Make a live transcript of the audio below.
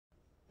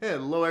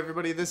Hello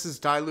everybody, this is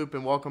Dylloop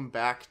and welcome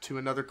back to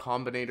another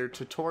Combinator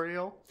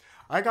tutorial.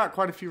 I got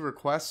quite a few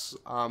requests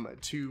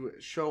to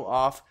show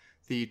off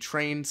the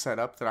train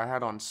setup that I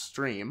had on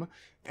stream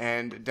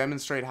and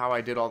demonstrate how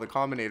I did all the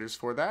combinators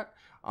for that.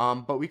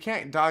 But we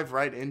can't dive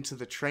right into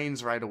the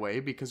trains right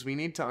away because we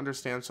need to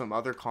understand some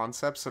other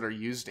concepts that are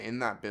used in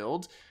that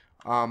build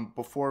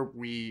before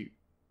we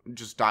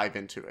just dive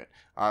into it.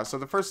 So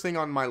the first thing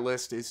on my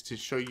list is to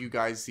show you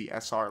guys the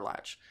SR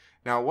latch.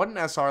 Now, what an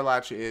SR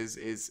latch is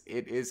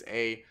it is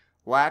a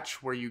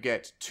latch where you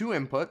get two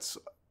inputs,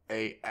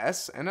 a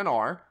S and an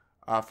R,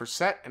 for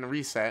set and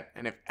reset.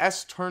 And if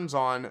S turns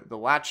on, the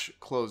latch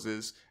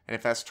closes. And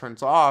if S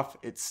turns off,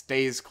 it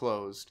stays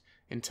closed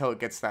until it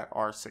gets that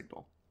R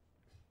signal.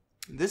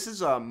 This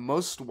is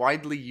most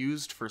widely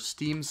used for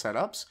steam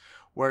setups,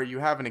 where you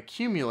have an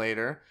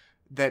accumulator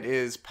that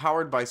is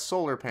powered by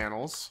solar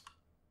panels.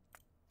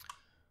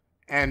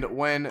 And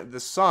when the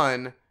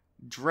sun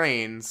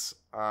drains,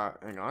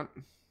 hang on,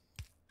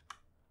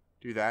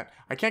 do that.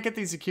 I can't get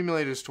these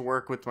accumulators to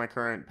work with my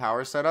current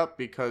power setup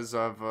because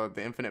of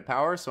the infinite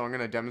power, so I'm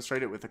going to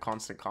demonstrate it with a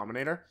constant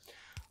combinator.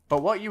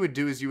 But what you would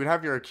do is you would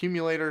have your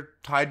accumulator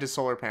tied to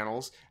solar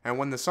panels, and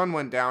when the sun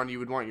went down, you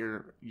would want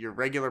your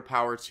regular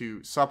power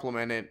to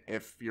supplement it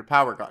if your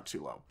power got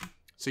too low.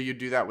 So you'd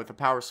do that with a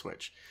power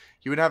switch.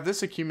 You would have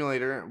this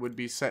accumulator would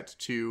be set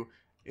to,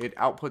 it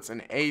outputs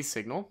an A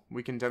signal.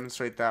 We can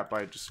demonstrate that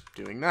by just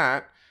doing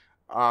that.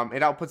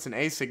 It outputs an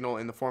A signal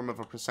in the form of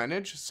a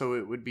percentage, so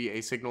it would be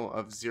a signal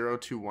of 0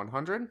 to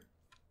 100.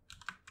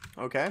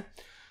 Okay,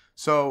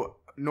 so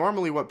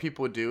normally what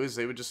people would do is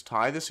they would just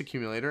tie this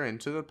accumulator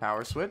into the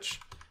power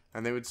switch,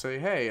 and they would say,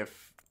 hey,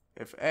 if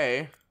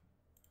A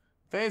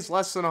is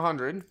less than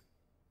 100,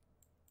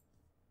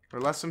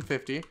 or less than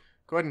 50,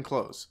 go ahead and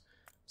close.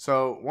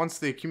 So once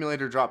the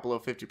accumulator dropped below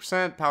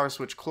 50%, power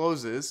switch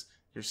closes,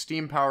 your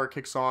steam power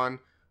kicks on,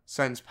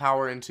 sends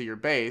power into your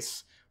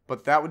base,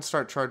 but that would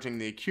start charging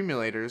the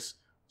accumulators,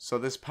 so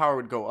this power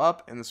would go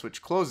up and the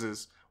switch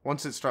closes.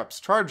 Once it stops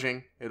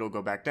charging, it'll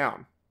go back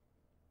down.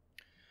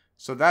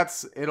 So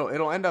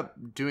it'll end up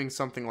doing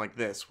something like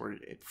this, where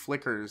it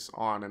flickers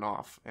on and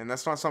off. And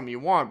that's not something you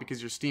want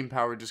because your steam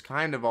power just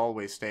kind of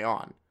always stay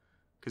on,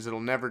 because it'll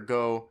never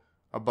go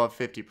above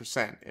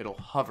 50%. It'll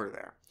hover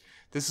there.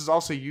 This is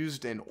also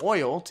used in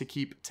oil to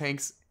keep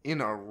tanks in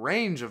a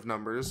range of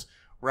numbers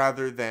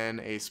rather than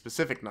a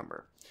specific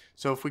number.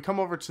 So if we come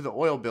over to the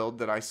oil build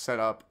that I set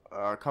up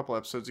a couple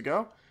episodes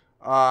ago,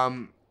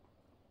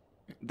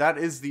 that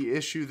is the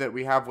issue that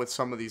we have with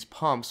some of these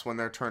pumps when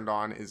they're turned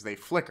on, is they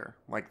flicker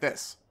like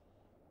this.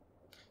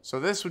 So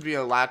this would be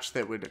a latch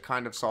that would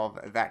kind of solve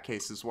that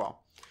case as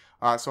well.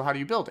 So how do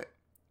you build it?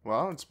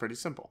 Well, it's pretty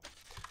simple.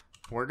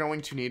 We're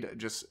going to need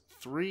just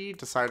 3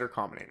 decider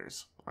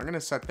combinators. I'm going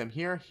to set them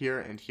here, here,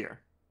 and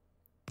here.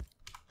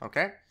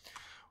 Okay?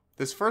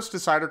 This first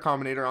decider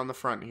combinator on the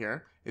front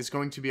here is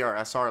going to be our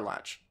SR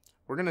latch.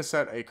 We're going to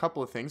set a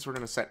couple of things. We're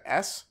going to set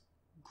S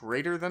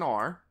greater than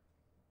R,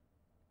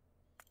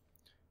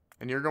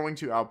 and you're going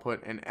to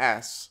output an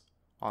S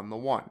on the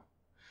 1.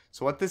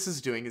 So what this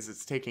is doing is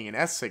it's taking an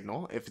S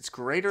signal. If it's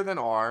greater than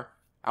R,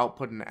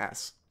 output an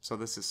S. So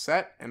this is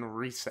set and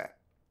reset.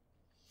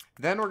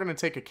 Then we're going to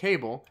take a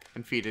cable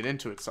and feed it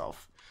into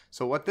itself.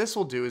 So what this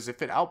will do is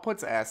if it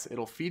outputs S,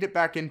 it'll feed it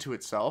back into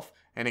itself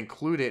and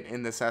include it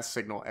in this S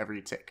signal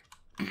every tick.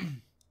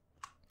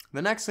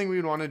 The next thing we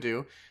would want to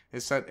do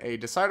is set a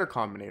decider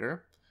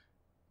combinator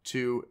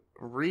to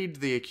read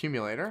the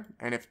accumulator,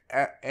 and if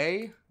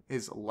A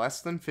is less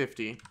than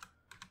 50,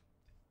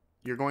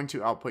 you're going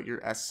to output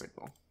your S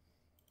signal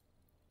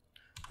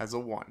as a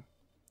 1.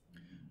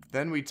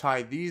 Then we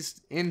tie these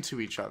into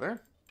each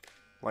other,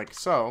 like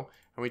so,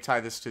 and we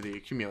tie this to the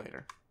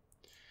accumulator.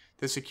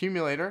 This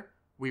accumulator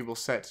we will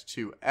set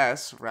to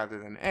S rather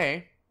than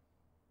A,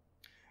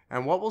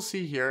 and what we'll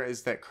see here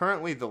is that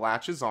currently the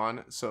latch is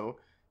on, so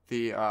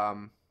the,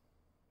 I'm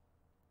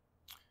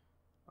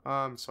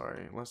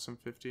sorry, less than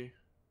 50.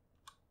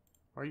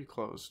 Why are you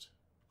closed?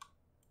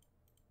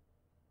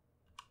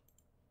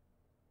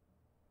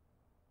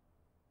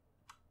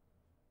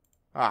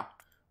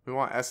 We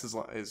want S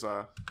is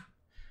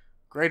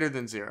greater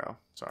than 0.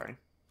 Sorry.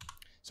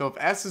 So if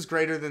S is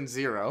greater than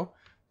 0,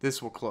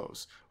 this will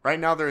close.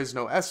 Right now there is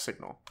no S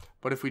signal,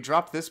 but if we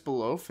drop this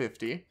below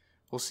 50,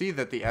 we'll see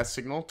that the S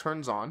signal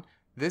turns on.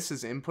 This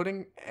is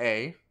inputting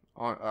A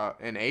on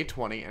an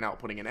A20 and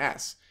outputting an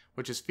S,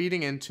 which is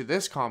feeding into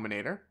this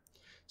combinator.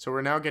 So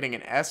we're now getting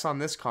an S on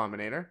this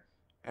combinator,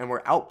 and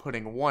we're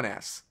outputting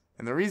 1S.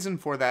 And the reason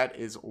for that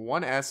is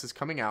 1S is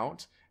coming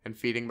out and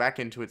feeding back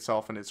into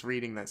itself, and it's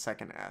reading that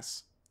second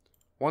S.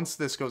 Once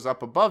this goes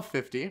up above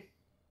 50,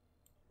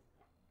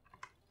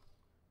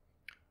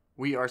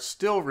 we are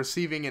still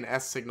receiving an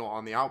S signal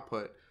on the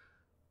output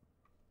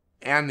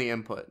and the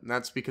input, and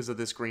that's because of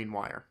this green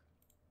wire.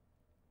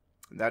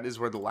 That is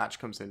where the latch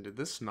comes in. Did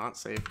this not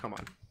save? Come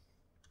on.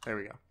 There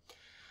we go.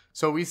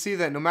 So we see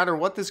that no matter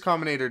what this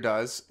combinator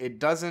does, it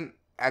doesn't,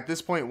 at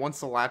this point, once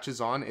the latch is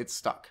on, it's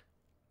stuck.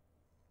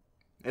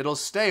 It'll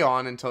stay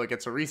on until it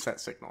gets a reset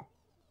signal.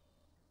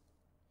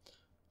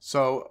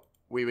 So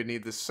we would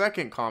need the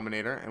second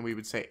combinator, and we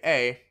would say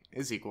A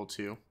is equal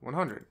to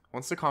 100.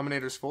 Once the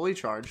combinator is fully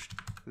charged,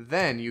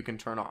 then you can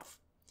turn off.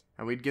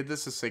 And we'd give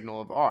this a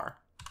signal of R.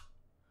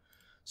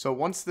 So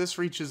once this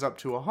reaches up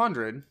to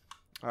 100,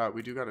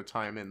 we do got to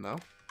time in though.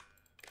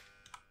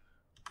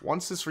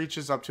 Once this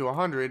reaches up to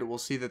 100, we'll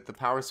see that the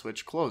power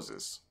switch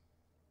closes.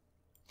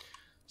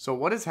 So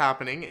what is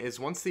happening is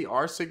once the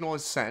R signal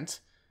is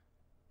sent,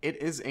 it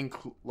is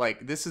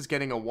this is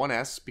getting a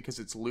 1S because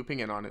it's looping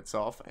in on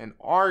itself, and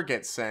R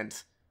gets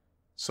sent,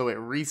 so it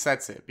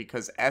resets it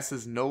because S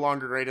is no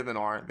longer greater than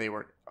R.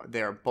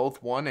 They are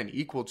both 1 and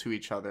equal to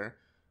each other,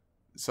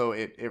 so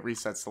it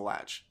resets the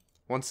latch.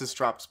 Once this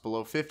drops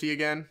below 50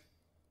 again,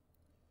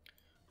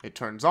 it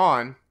turns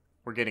on.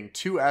 We're getting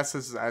 2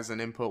 S's as an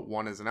input,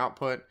 1 as an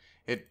output.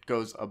 It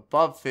goes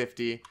above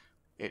 50.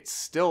 It's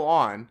still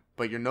on,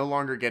 but you're no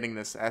longer getting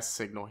this S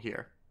signal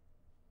here.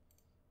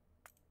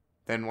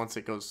 Then once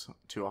it goes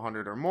to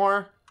 100 or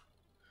more,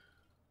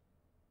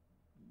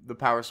 the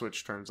power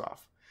switch turns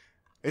off.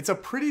 It's a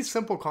pretty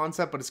simple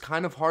concept, but it's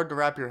kind of hard to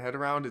wrap your head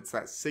around. It's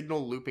that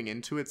signal looping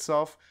into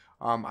itself.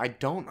 I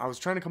was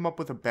trying to come up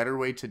with a better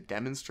way to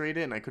demonstrate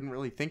it, and I couldn't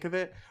really think of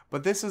it.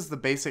 But this is the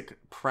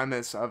basic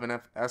premise of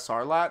an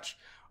SR latch.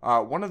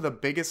 One of the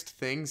biggest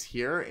things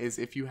here is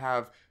if you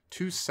have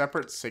 2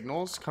 separate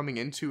signals coming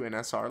into an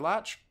SR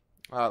latch.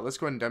 Let's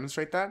go ahead and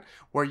demonstrate that.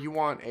 Where you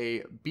want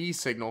a B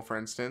signal, for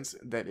instance,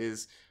 that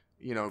is,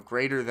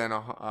 greater than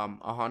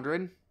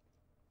 100,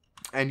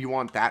 and you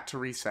want that to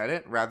reset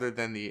it rather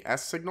than the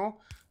S signal.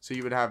 So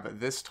you would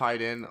have this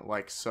tied in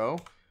like so.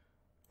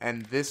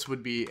 And this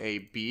would be a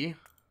B,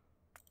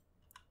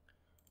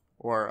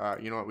 or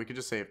you know what? We could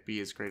just say if B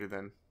is greater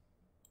than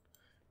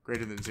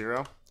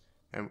 0,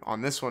 and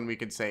on this one we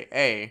could say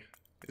A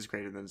is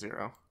greater than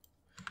 0.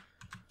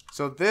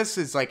 So this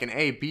is like an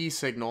A-B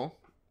signal,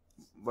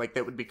 like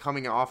that would be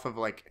coming off of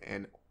like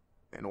an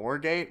OR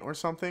gate or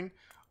something.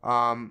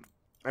 And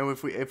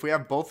if we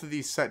have both of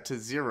these set to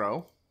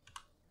 0,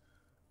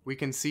 we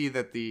can see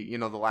that the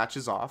latch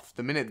is off.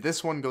 The minute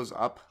this one goes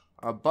up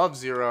above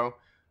 0,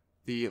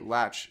 the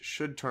latch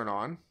should turn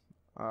on.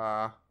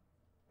 A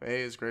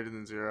is greater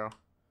than 0.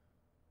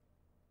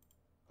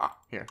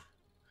 Here.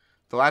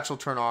 The latch will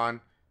turn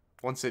on.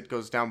 Once it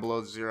goes down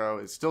below 0,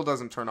 it still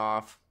doesn't turn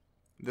off.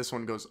 This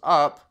one goes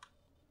up,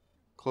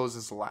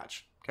 closes the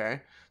latch.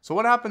 Okay? So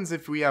what happens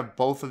if we have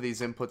both of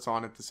these inputs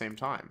on at the same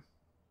time?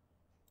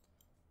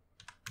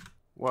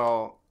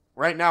 Well,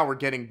 right now we're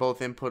getting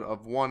both input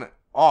of one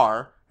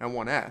R and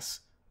one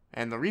S,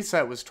 and the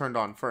reset was turned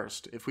on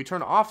first. If we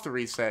turn off the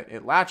reset,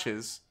 it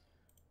latches.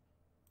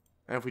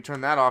 And if we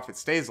turn that off, it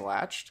stays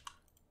latched.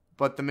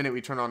 But the minute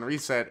we turn on the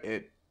reset,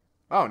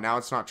 now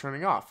it's not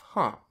turning off.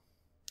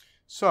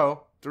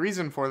 So the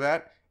reason for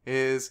that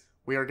is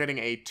we are getting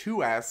a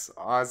 2S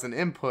as an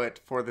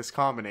input for this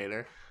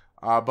combinator,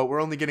 but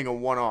we're only getting a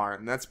 1R.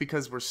 And that's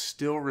because we're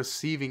still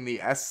receiving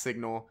the S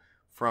signal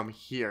from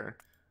here.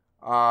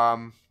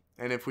 And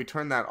if we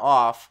turn that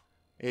off,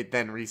 it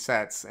then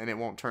resets and it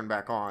won't turn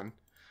back on.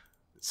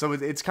 So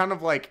it's kind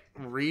of like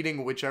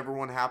reading whichever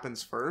one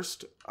happens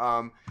first.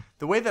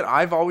 The way that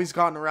I've always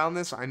gotten around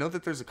this, I know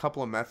that there's a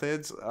couple of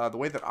methods. The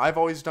way that I've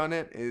always done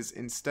it is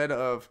instead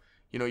of,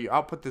 you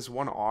output this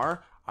 1R,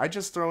 I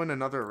just throw in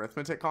another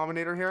arithmetic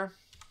combinator here.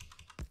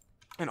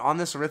 And on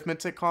this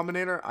arithmetic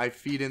combinator, I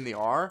feed in the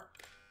R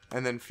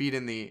and then feed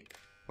in the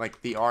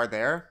R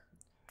there.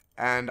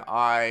 And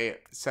I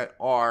set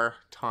R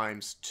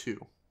times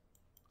 2.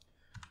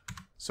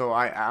 So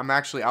I'm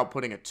actually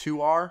outputting a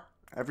 2R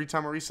every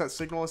time a reset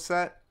signal is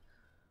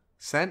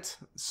sent.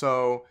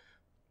 So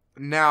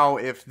now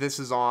if this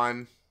is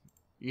on,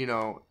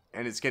 and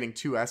it's getting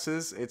 2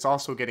 S's, it's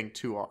also getting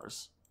 2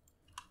 R's.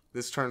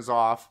 This turns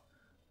off,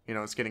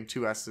 it's getting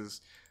 2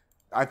 S's.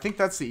 I think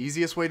that's the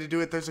easiest way to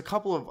do it. There's a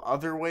couple of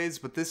other ways,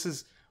 but this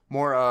is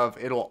more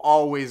of it'll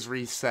always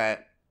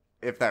reset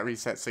if that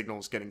reset signal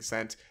is getting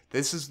sent.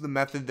 This is the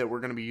method that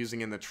we're going to be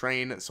using in the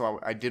train, so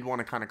I did want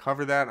to kind of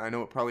cover that. I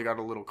know it probably got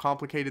a little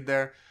complicated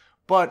there.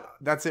 But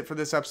that's it for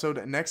this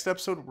episode. Next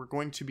episode, we're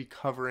going to be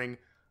covering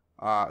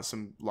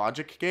some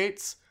logic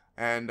gates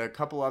and a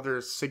couple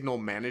other signal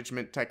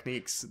management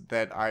techniques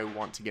that I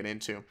want to get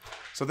into.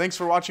 So thanks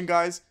for watching,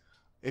 guys.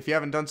 If you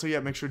haven't done so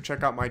yet, make sure to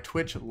check out my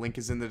Twitch. Link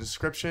is in the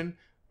description,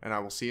 and I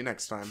will see you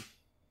next time.